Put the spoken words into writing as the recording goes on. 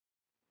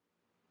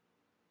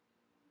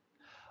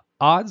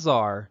Odds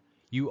are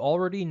you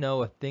already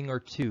know a thing or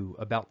two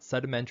about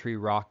sedimentary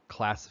rock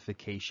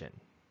classification.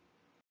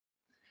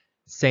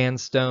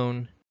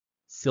 Sandstone,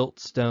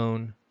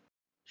 siltstone,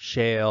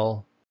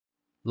 shale,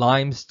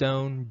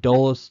 limestone,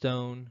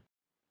 dolostone,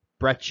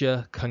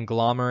 breccia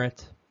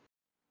conglomerate,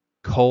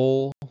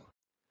 coal.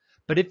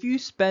 But if you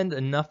spend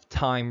enough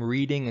time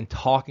reading and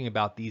talking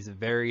about these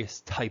various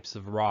types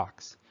of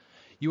rocks,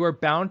 you are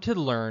bound to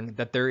learn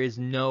that there is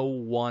no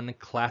one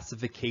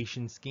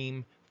classification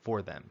scheme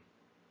for them.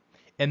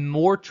 And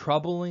more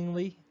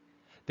troublingly,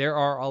 there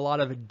are a lot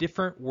of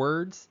different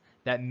words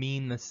that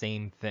mean the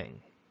same thing.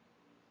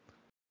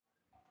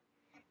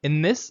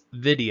 In this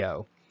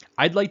video,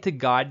 I'd like to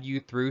guide you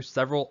through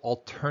several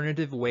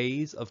alternative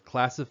ways of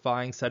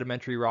classifying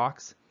sedimentary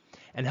rocks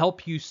and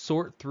help you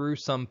sort through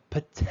some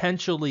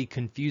potentially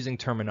confusing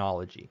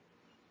terminology.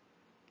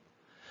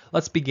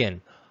 Let's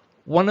begin.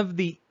 One of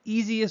the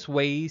easiest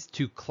ways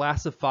to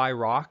classify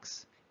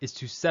rocks is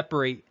to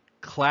separate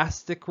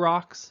clastic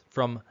rocks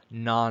from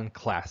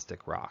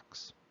non-clastic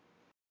rocks.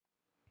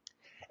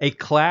 A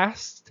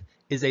clast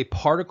is a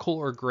particle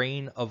or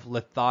grain of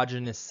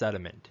lithogenous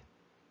sediment.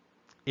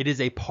 It is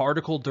a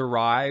particle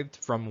derived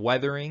from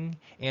weathering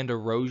and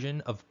erosion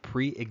of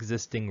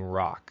pre-existing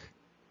rock.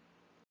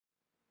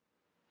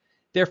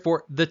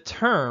 Therefore, the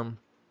term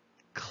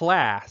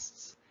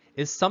clasts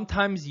is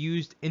sometimes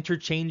used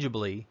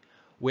interchangeably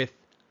with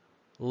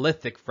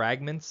lithic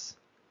fragments,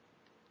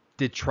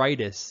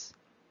 detritus,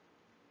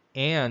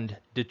 and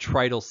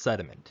detrital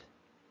sediment.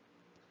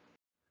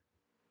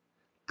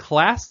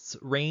 Clasts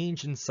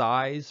range in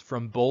size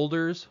from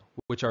boulders,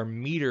 which are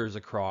meters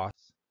across,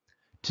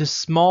 to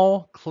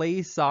small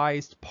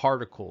clay-sized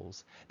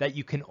particles that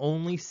you can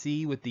only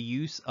see with the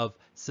use of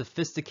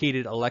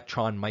sophisticated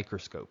electron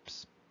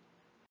microscopes.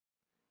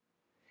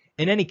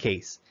 In any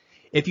case,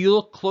 if you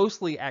look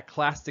closely at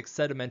clastic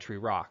sedimentary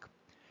rock,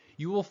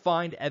 you will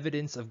find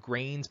evidence of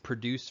grains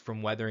produced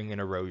from weathering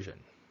and erosion.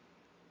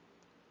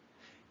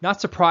 Not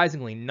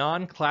surprisingly,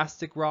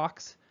 non-clastic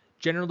rocks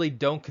generally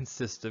don't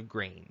consist of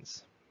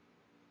grains.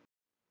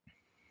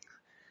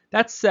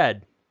 That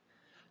said,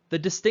 the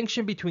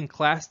distinction between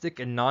clastic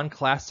and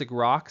non-clastic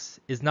rocks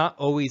is not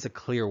always a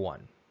clear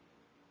one.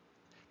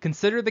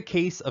 Consider the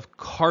case of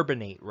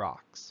carbonate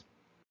rocks.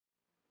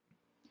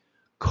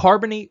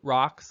 Carbonate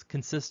rocks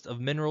consist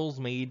of minerals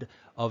made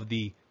of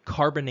the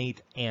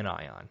carbonate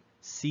anion,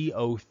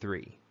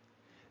 CO3.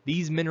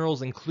 These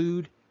minerals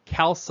include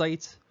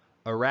calcite,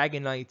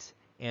 aragonite,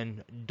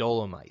 and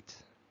dolomite.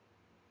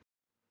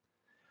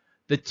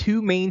 The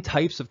two main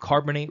types of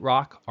carbonate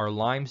rock are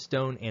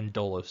limestone and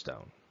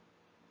dolostone.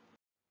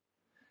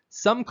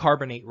 Some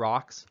carbonate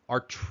rocks are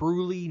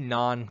truly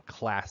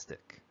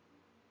non-clastic.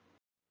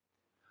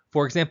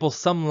 For example,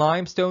 some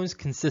limestones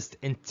consist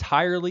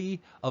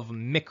entirely of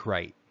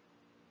micrite.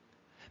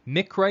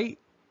 Micrite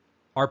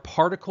are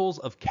particles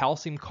of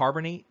calcium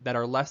carbonate that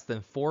are less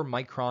than 4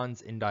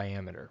 microns in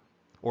diameter,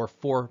 or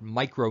 4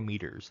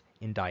 micrometers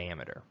in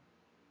diameter.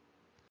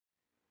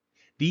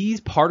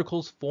 These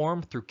particles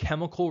form through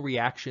chemical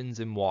reactions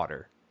in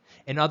water.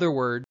 In other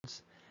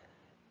words,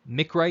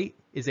 micrite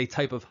is a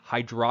type of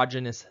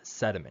hydrogenous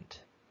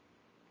sediment.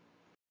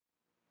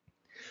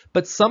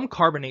 But some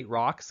carbonate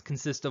rocks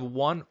consist of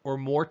one or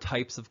more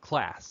types of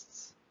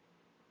clasts.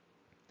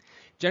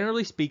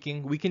 Generally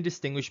speaking, we can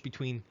distinguish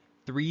between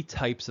 3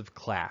 types of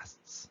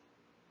clasts.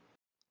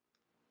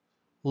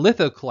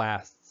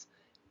 Lithoclasts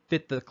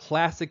fit the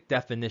classic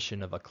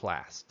definition of a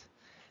clast.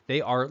 They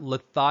are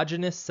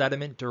lithogenous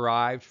sediment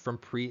derived from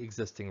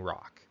pre-existing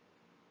rock.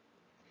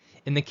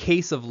 In the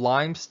case of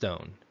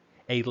limestone,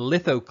 a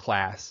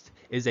lithoclast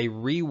is a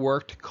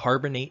reworked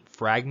carbonate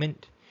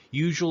fragment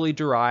usually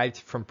derived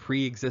from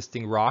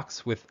pre-existing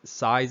rocks with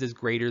sizes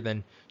greater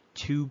than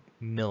 2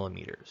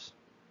 millimeters.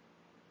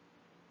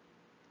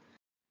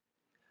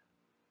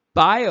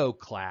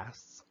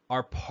 Bioclasts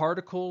are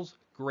particles,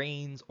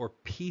 grains, or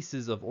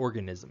pieces of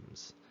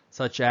organisms,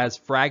 such as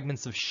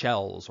fragments of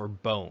shells or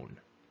bone.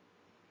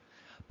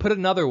 Put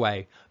another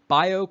way,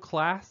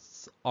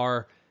 bioclasts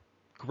are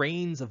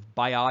grains of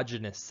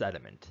biogenous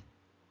sediment.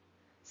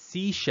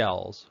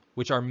 Seashells,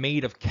 which are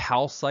made of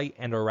calcite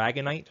and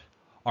aragonite,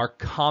 are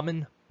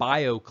common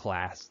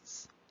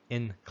bioclasts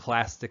in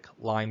clastic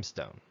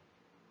limestone.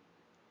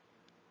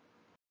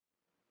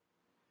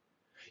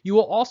 You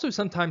will also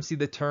sometimes see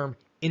the term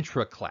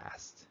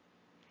intraclast.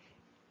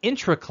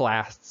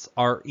 Intraclasts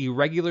are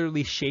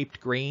irregularly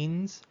shaped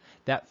grains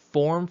that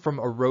form from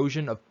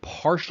erosion of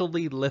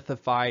partially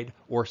lithified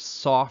or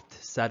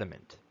soft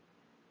sediment.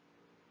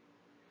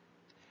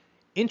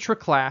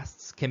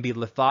 Intraclasts can be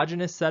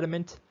lithogenous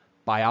sediment,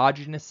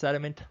 biogenous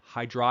sediment,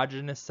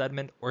 hydrogenous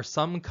sediment, or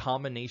some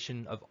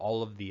combination of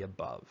all of the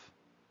above.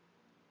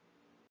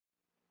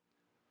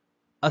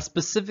 A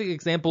specific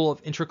example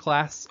of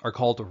intraclasts are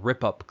called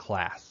rip-up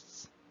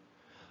clasts.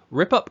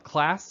 Rip-up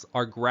clasts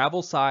are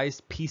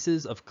gravel-sized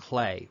pieces of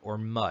clay or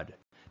mud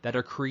that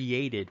are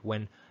created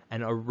when an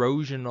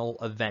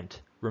erosional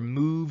event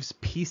removes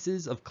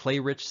pieces of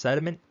clay-rich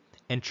sediment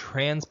and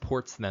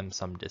transports them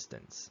some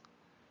distance.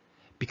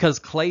 Because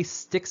clay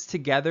sticks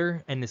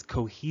together and is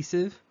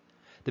cohesive,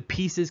 the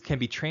pieces can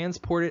be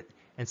transported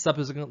and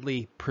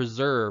subsequently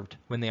preserved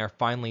when they are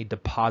finally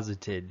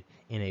deposited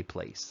in a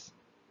place.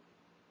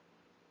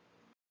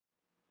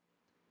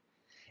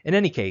 In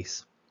any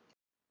case,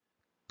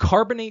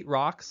 carbonate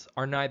rocks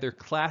are neither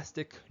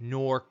clastic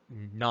nor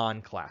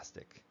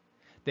non-clastic.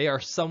 They are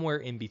somewhere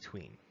in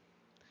between.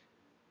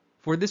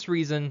 For this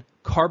reason,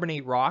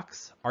 carbonate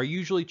rocks are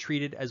usually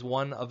treated as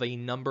one of a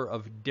number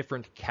of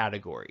different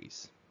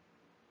categories.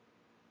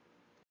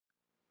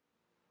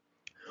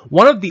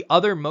 One of the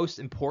other most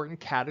important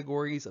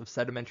categories of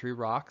sedimentary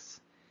rocks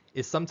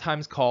is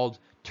sometimes called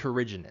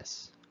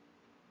terrigenous.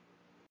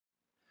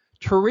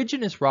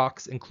 Terrigenous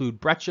rocks include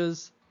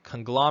breccias,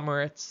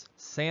 conglomerates,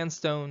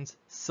 sandstones,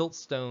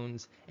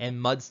 siltstones, and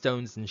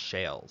mudstones and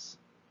shales.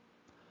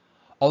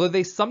 Although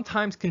they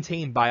sometimes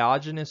contain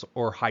biogenous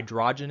or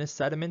hydrogenous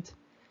sediment,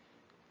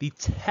 the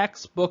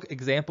textbook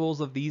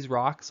examples of these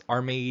rocks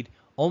are made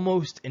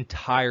almost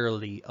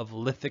entirely of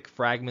lithic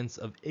fragments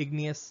of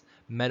igneous,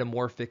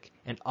 metamorphic,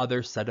 and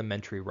other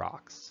sedimentary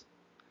rocks.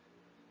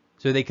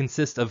 So they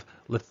consist of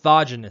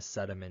lithogenous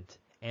sediment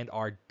and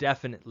are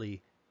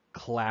definitely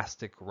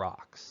clastic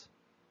rocks.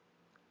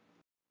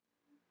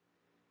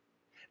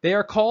 They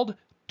are called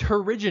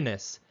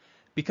terrigenous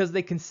because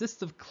they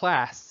consist of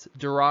clasts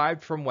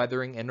derived from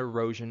weathering and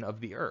erosion of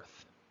the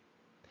earth.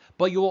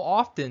 But you will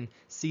often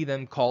see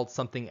them called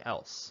something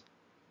else,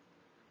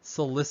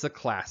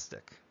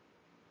 siliciclastic.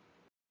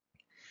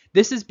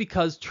 This is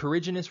because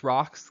terrigenous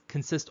rocks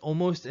consist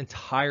almost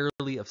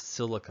entirely of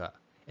silica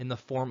in the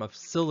form of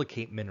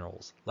silicate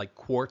minerals like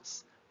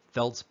quartz,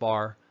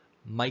 feldspar,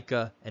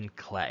 mica, and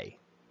clay.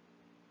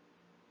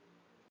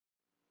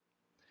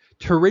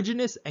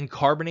 Terrigenous and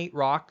carbonate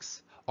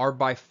rocks are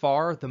by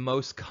far the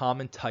most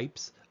common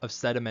types of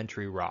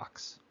sedimentary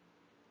rocks.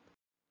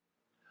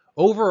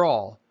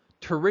 Overall,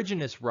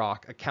 terrigenous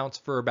rock accounts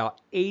for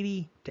about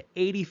 80 to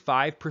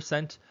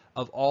 85%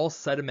 of all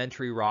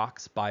sedimentary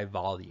rocks by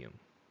volume.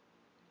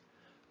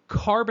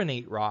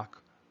 Carbonate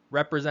rock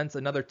represents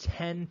another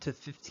 10 to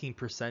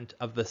 15%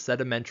 of the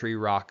sedimentary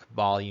rock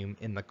volume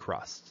in the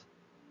crust.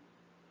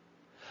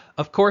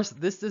 Of course,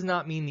 this does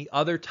not mean the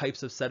other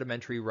types of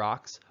sedimentary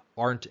rocks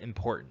aren't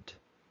important.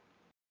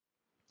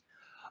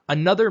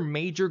 Another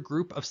major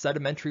group of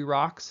sedimentary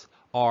rocks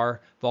are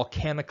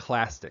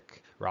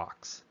volcaniclastic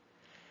rocks.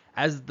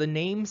 As the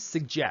name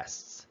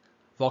suggests,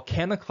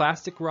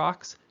 volcaniclastic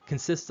rocks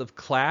consist of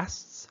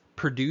clasts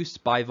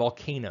produced by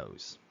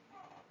volcanoes.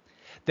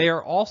 They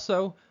are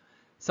also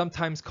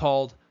sometimes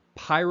called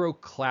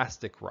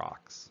pyroclastic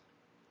rocks.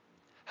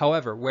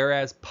 However,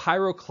 whereas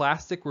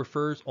pyroclastic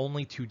refers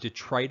only to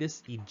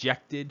detritus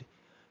ejected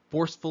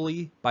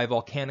forcefully by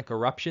volcanic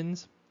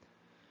eruptions,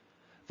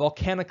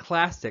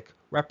 volcaniclastic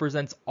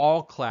represents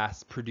all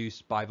clasts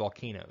produced by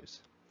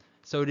volcanoes.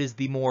 So it is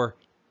the more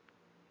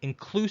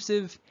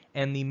inclusive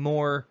and the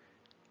more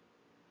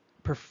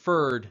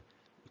preferred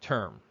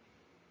term.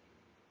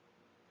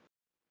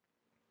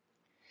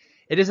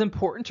 It is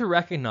important to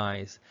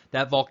recognize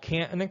that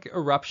volcanic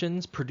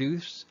eruptions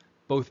produce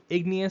both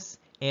igneous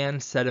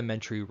and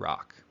sedimentary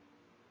rock.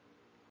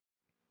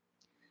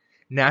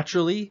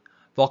 Naturally,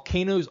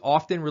 volcanoes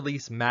often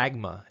release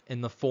magma in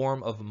the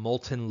form of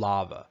molten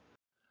lava,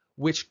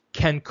 which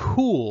can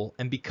cool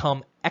and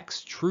become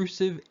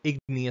extrusive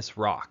igneous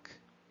rock,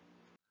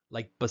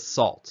 like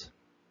basalt.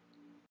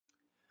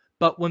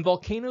 But when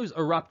volcanoes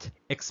erupt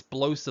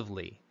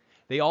explosively,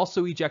 they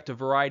also eject a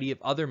variety of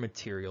other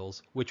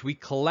materials, which we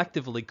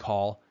collectively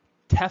call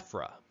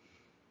tephra.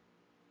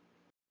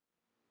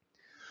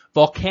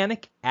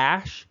 Volcanic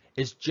ash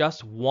is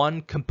just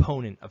one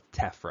component of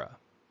tephra.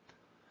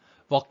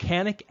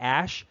 Volcanic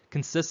ash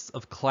consists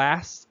of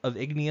clasts of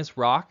igneous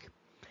rock,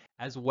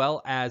 as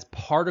well as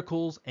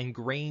particles and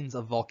grains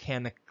of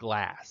volcanic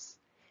glass,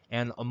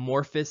 and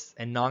amorphous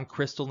and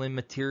non-crystalline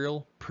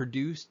material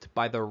produced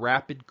by the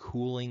rapid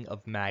cooling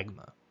of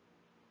magma.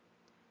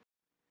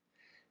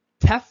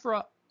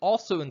 Tephra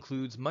also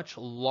includes much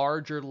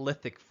larger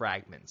lithic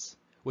fragments,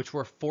 which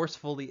were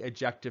forcefully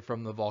ejected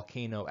from the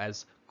volcano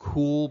as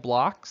cool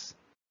blocks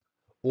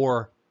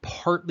or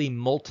partly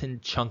molten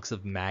chunks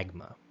of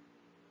magma.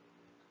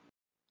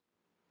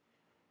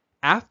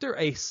 After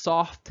a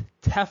soft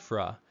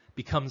tephra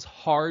becomes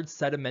hard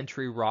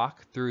sedimentary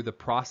rock through the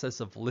process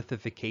of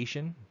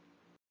lithification,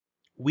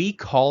 we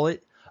call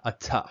it a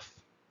tuff.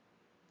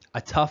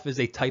 A tuff is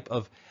a type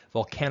of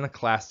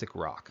volcaniclastic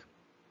rock.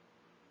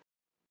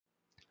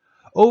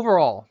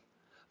 Overall,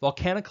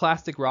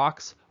 volcaniclastic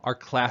rocks are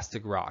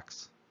clastic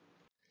rocks,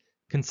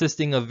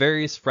 consisting of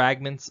various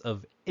fragments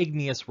of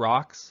igneous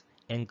rocks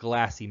and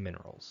glassy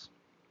minerals.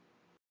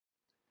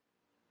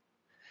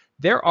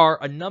 There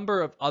are a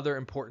number of other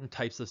important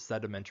types of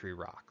sedimentary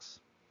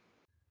rocks.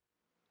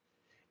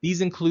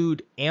 These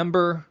include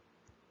amber,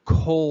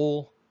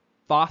 coal,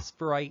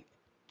 phosphorite,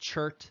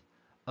 chert,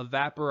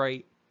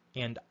 evaporite,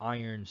 and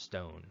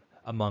ironstone,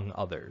 among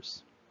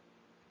others.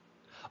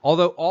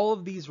 Although all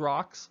of these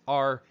rocks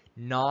are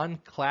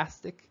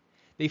non-clastic,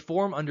 they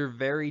form under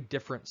very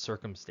different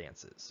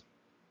circumstances.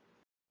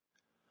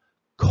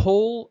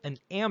 Coal and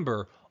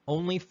amber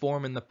only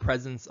form in the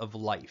presence of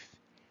life,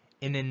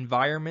 in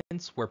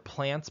environments where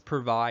plants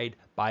provide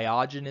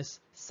biogenous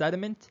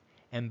sediment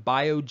and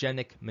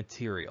biogenic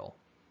material.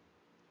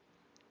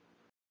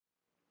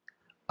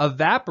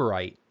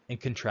 Evaporite, in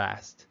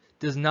contrast,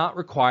 does not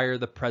require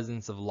the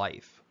presence of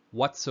life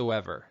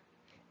whatsoever.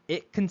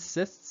 It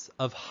consists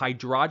of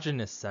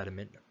hydrogenous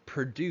sediment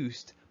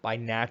produced by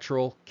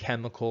natural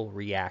chemical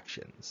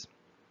reactions.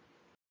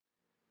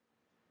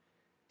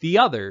 The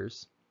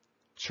others,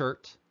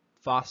 chert,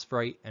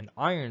 phosphorite, and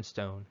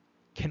ironstone,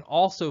 can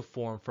also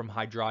form from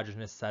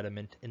hydrogenous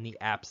sediment in the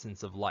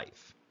absence of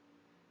life.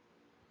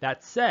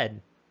 That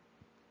said,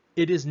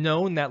 it is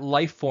known that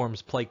life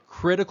forms play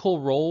critical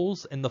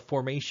roles in the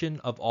formation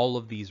of all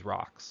of these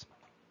rocks.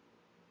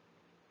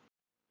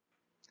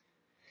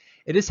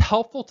 It is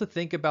helpful to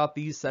think about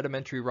these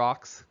sedimentary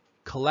rocks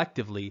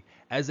collectively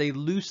as a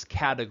loose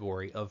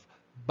category of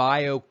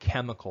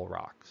biochemical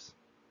rocks.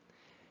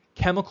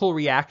 Chemical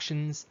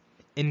reactions,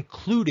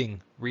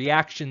 including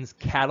reactions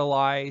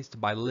catalyzed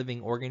by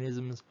living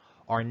organisms,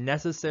 are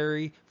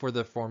necessary for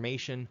the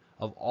formation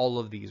of all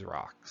of these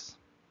rocks.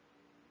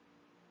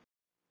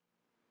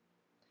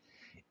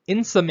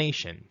 In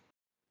summation,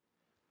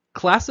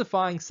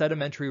 classifying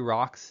sedimentary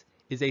rocks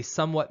is a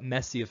somewhat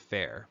messy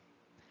affair.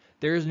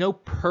 There is no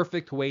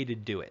perfect way to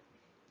do it.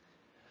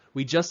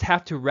 We just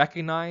have to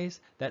recognize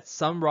that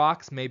some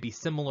rocks may be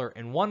similar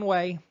in one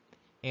way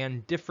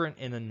and different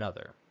in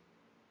another.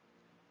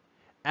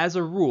 As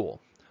a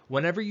rule,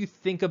 whenever you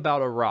think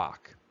about a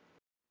rock,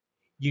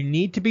 you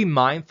need to be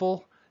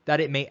mindful that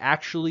it may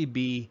actually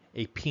be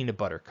a peanut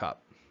butter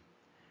cup.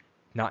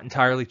 Not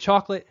entirely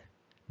chocolate,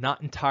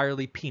 not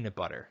entirely peanut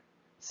butter,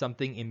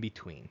 something in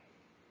between.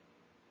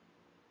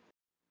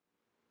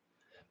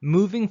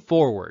 Moving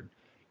forward,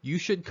 you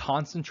should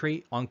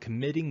concentrate on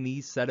committing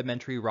these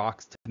sedimentary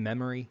rocks to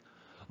memory,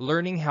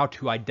 learning how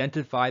to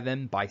identify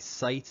them by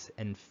sight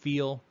and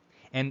feel,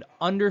 and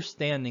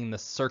understanding the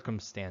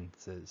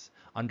circumstances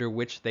under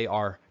which they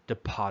are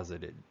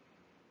deposited.